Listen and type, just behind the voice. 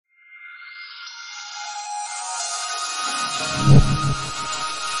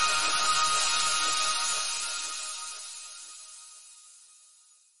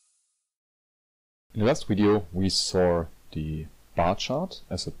In the last video we saw the bar chart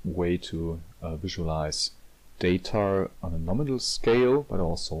as a way to visualize data on a nominal scale but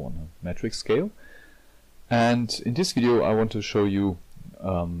also on a metric scale. And in this video I want to show you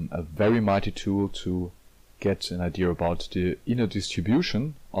a very mighty tool to get an idea about the inner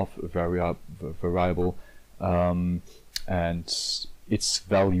distribution of a variable and its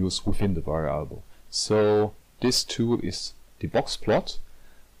values within the variable. So this tool is the Boxplot,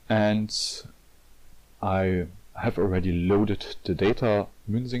 and I have already loaded the data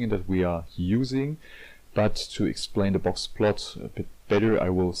Münzingen that we are using, but to explain the Boxplot a bit better I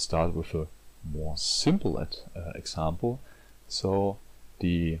will start with a more simple example. So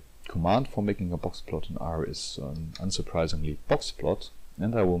the command for making a Boxplot in R is unsurprisingly Boxplot,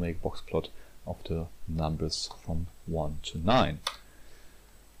 and I will make Boxplot of the numbers from 1 to 9.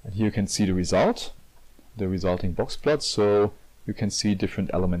 And here you can see the result, the resulting Boxplot. So you can see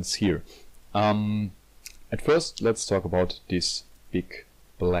different elements here. At first, let's talk about this big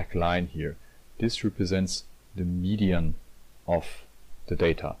black line here. This represents the median of the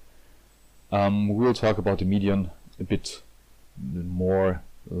data. We will talk about the median a bit more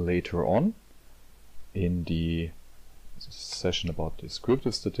later on in the session about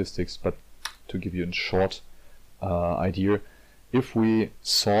descriptive statistics, but to give you a short idea, if we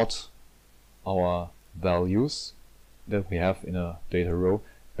sort our values that we have in a data row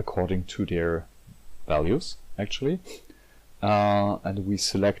according to their values actually, and we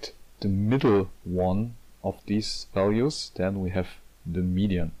select the middle one of these values, then we have the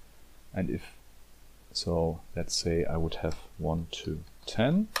median. And if so, let's say I would have 1 to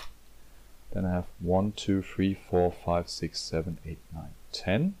 10, then I have 1, 2, 3, 4, 5, 6, 7, 8, 9,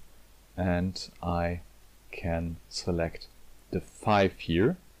 10, and I can select the 5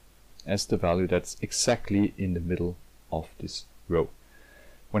 here as the value that's exactly in the middle of this row.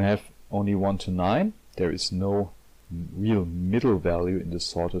 When I have only 1 to 9, there is no real middle value in the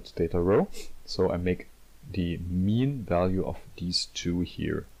sorted data row, so I make the mean value of these two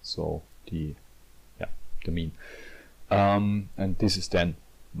here, so the mean, and this is then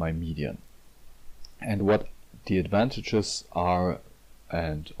my median. And what the advantages are,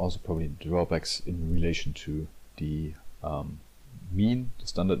 and also probably drawbacks in relation to the mean, the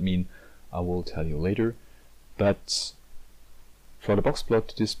standard mean, I will tell you later. But for the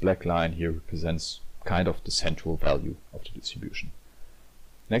Boxplot, this black line here represents kind of the central value of the distribution.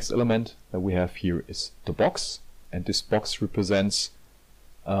 Next element that we have here is the box, and this box represents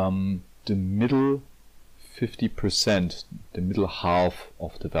the middle 50%, the middle half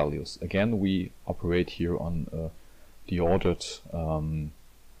of the values. Again, we operate here on the ordered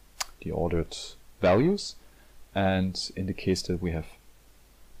values, and in the case that we have,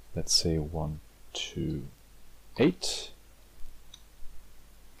 let's say 1 to 8,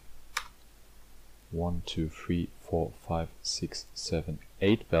 1, 2, 3, 4, 5, 6, 7,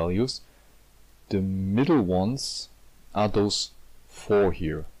 8 values, the middle ones are those 4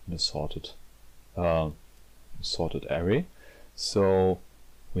 here in the sorted array. So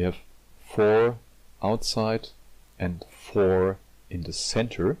we have 4 outside and 4 in the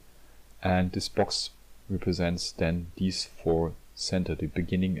center, and this box represents then these 4 center, the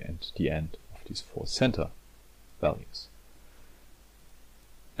beginning and the end of these 4 center values.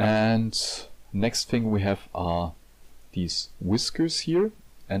 And next thing we have are these whiskers here,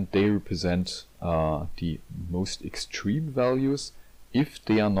 and they represent the most extreme values if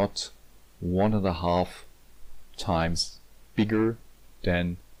they are not 1.5 times bigger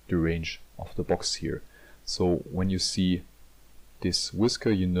than the range of the box here. So when you see this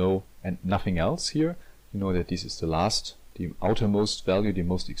whisker, you know, and nothing else here, you know that this is the outermost value, the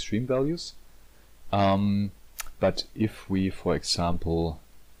most extreme values. But if we, for example,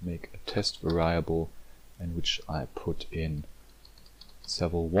 make a test variable in which I put in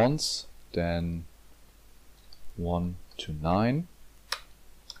several ones, then 1 to 9,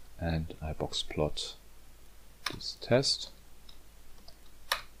 and I Boxplot this test.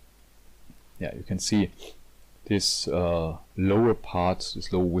 Yeah, you can see this lower part,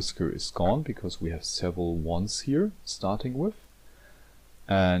 this lower whisker is gone because we have several ones here starting with,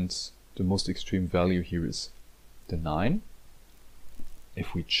 and the most extreme value here is the 9.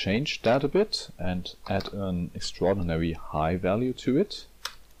 If we change that a bit and add an extraordinary high value to it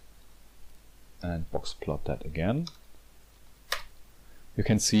and Boxplot that again, you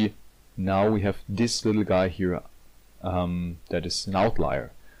can see now we have this little guy here that is an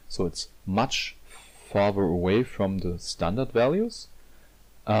outlier. So it's much farther away from the standard values.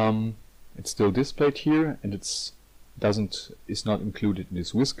 It's still displayed here, and it's is not included in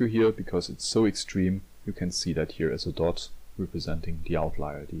this whisker here because it's so extreme. You can see that here as a dot representing the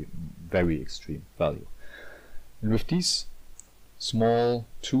outlier, the very extreme value. And with these small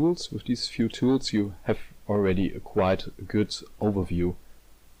tools, with these few tools, you have already a quite a good overview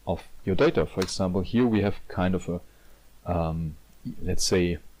of your data. For example, here we have kind of a let's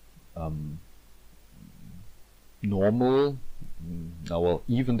say normal,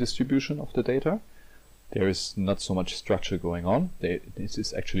 even distribution of the data. There is not so much structure going on. This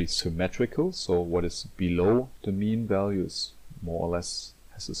is actually symmetrical, so what is below the mean value is more or less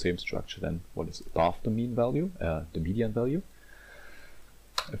has the same structure than what is above the mean value, the median value.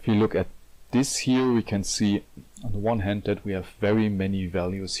 If we look at this here, we can see on the one hand that we have very many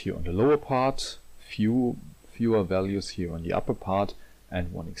values here on the lower part, fewer values here on the upper part,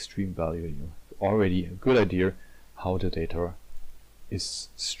 and one extreme value. You have already a good idea how the data is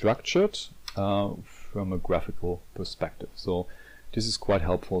structured from a graphical perspective. So this is quite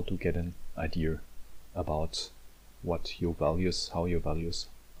helpful to get an idea about what your values, how your values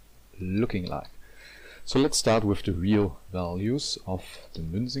looking like. So let's start with the real values of the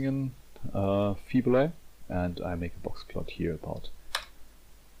Münsingen fibulae, and I make a box plot here about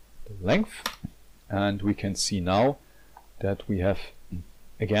the length, and we can see now that we have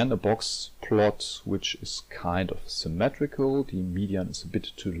again a box plot which is kind of symmetrical. The median is a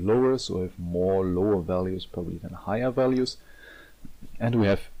bit too lower, so we have more lower values probably than higher values, and we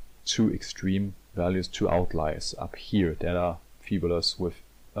have two extreme values, two outliers up here that are fibulas with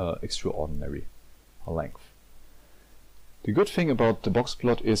extraordinary length. The good thing about the box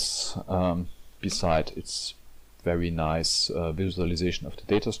plot is, beside its very nice visualization of the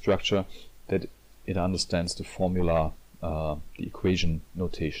data structure, that it understands the formula, the equation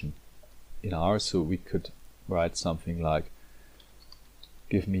notation in R. So we could write something like,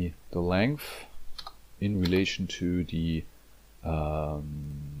 give me the length in relation to the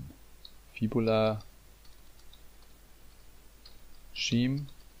fibula scheme,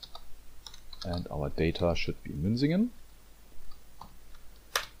 and our data should be Münsingen.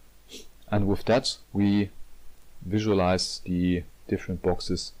 And with that, we visualize the different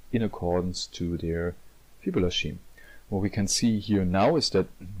boxes in accordance to their fibula scheme. What we can see here now is that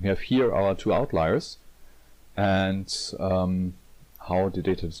we have here our two outliers, and how the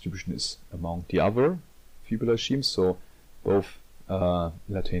data distribution is among the other fibula schemes. So both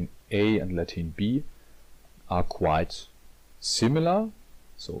Latin A and Latin B are quite similar.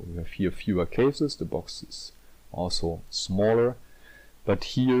 So we have here fewer cases, the box is also smaller, but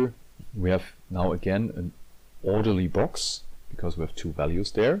here we have now again an orderly box because we have two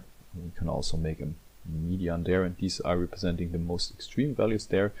values there. We can also make a median there, and these are representing the most extreme values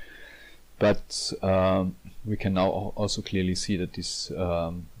there. But we can now also clearly see that these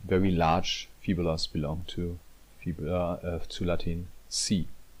very large fibulas belong to Latin C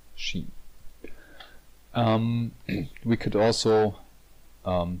scheme. We could also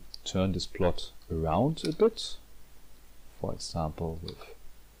turn this plot around a bit, for example with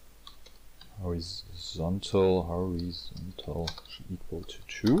horizontal should equal to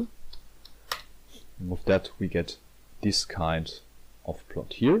 2. And with that we get this kind of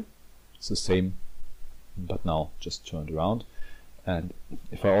plot here. It's the same, but now just turned around. And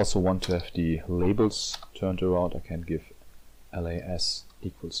if I also want to have the labels turned around, I can give LAS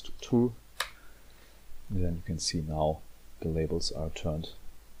equals to 2. And then you can see now the labels are turned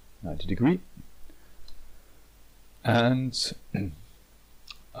 90 degrees. And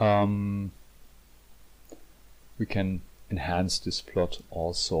we can enhance this plot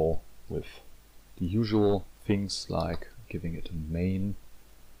also with the usual things like giving it a main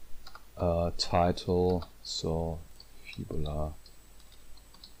title, so fibula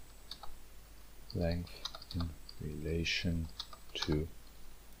length in relation to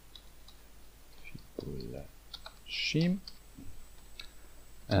fibula scheme,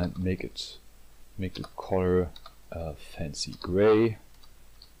 and make the color fancy gray,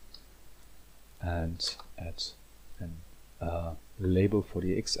 and add a label for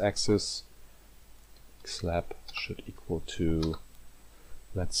the x-axis. Xlab should equal to,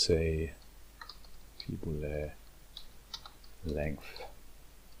 let's say, fibula length.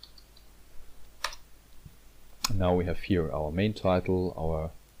 And now we have here our main title,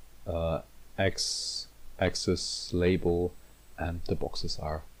 our x-axis label, and the boxes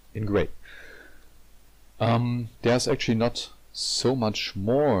are in gray. There's actually not so much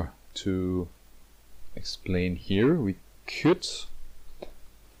more to explain here. We could,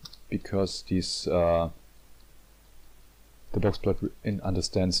 because these the boxplot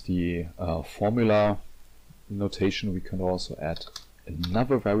understands the formula notation, we can also add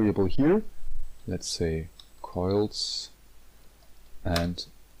another variable here. Let's say coils and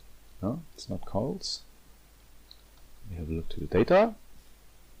no, it's not coils. We have a look to the data.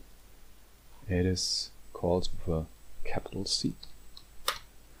 It is coils with a capital C.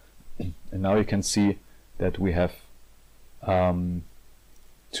 And now you can see that we have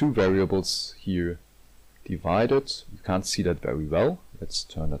two variables here divided. You can't see that very well. Let's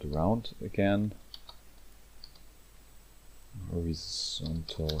turn that around again.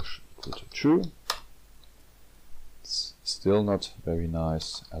 Horizontal equal to true. It's still not very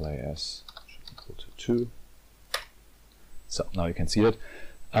nice. LAS should equal to 2. So now you can see that.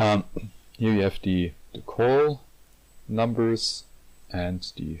 Here you have the call numbers and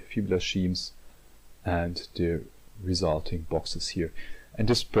the fibular schemes and the resulting boxes here. And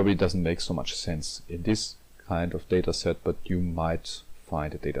this probably doesn't make so much sense in this kind of data set, but you might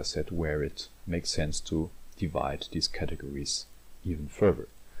find a data set where it makes sense to divide these categories even further.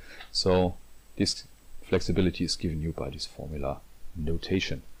 So this flexibility is given you by this formula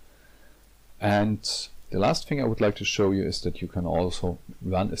notation. And the last thing I would like to show you is that you can also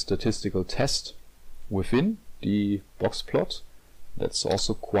run a statistical test within the Boxplot. That's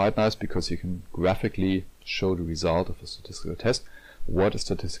also quite nice because you can graphically show the result of a statistical test. What a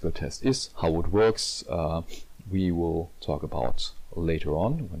statistical test is, how it works, we will talk about later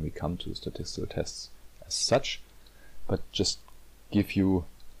on when we come to statistical tests as such. But just give you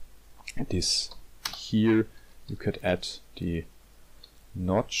this here, you could add the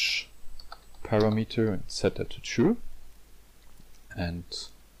notch parameter and set that to true. And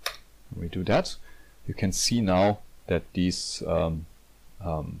when we do that, you can see now that these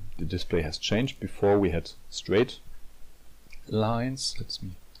the display has changed. Before we had straight lines. Let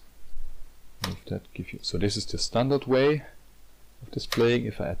me move that. So this is the standard way of displaying.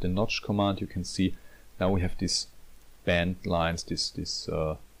 If I add the notch command, you can see now we have these band lines, this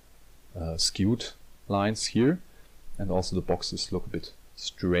skewed lines here, and also the boxes look a bit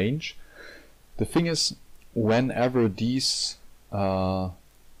strange. The thing is, whenever these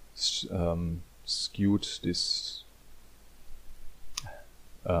skewed, this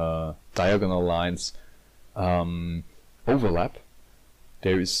diagonal lines overlap,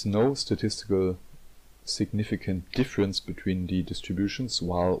 there is no statistical significant difference between the distributions,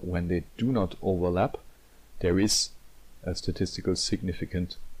 while when they do not overlap, there is a statistical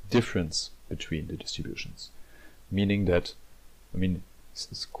significant difference between the distributions. Meaning that, I mean,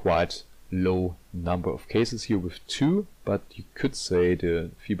 it's quite low number of cases here with 2, but you could say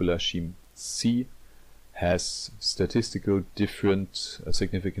the fibular scheme C has statistical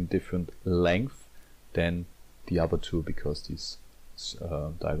significant different length than the other two, because these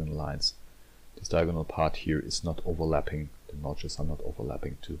diagonal lines, this diagonal part here is not overlapping, the notches are not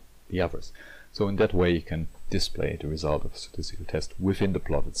overlapping to the others. So in that way you can display the result of a statistical test within the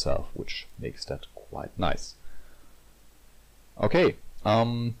plot itself, which makes that quite nice. Okay,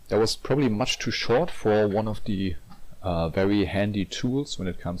 that was probably much too short for one of the very handy tools when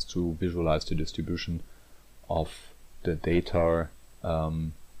it comes to visualize the distribution of the data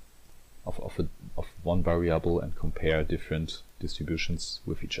of one variable and compare different distributions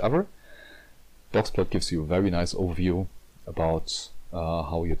with each other. Boxplot gives you a very nice overview about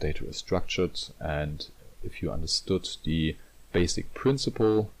how your data is structured, and if you understood the basic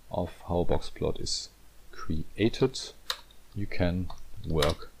principle of how Boxplot is created, you can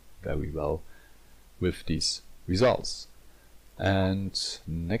work very well with these results. And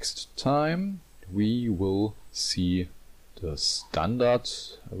next time we will see the standard.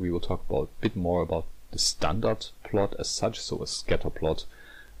 We will talk a bit more about the standard plot as such, so a scatter plot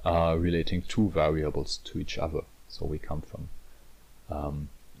relating two variables to each other. So we come from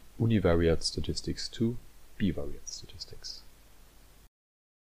univariate statistics to bivariate statistics.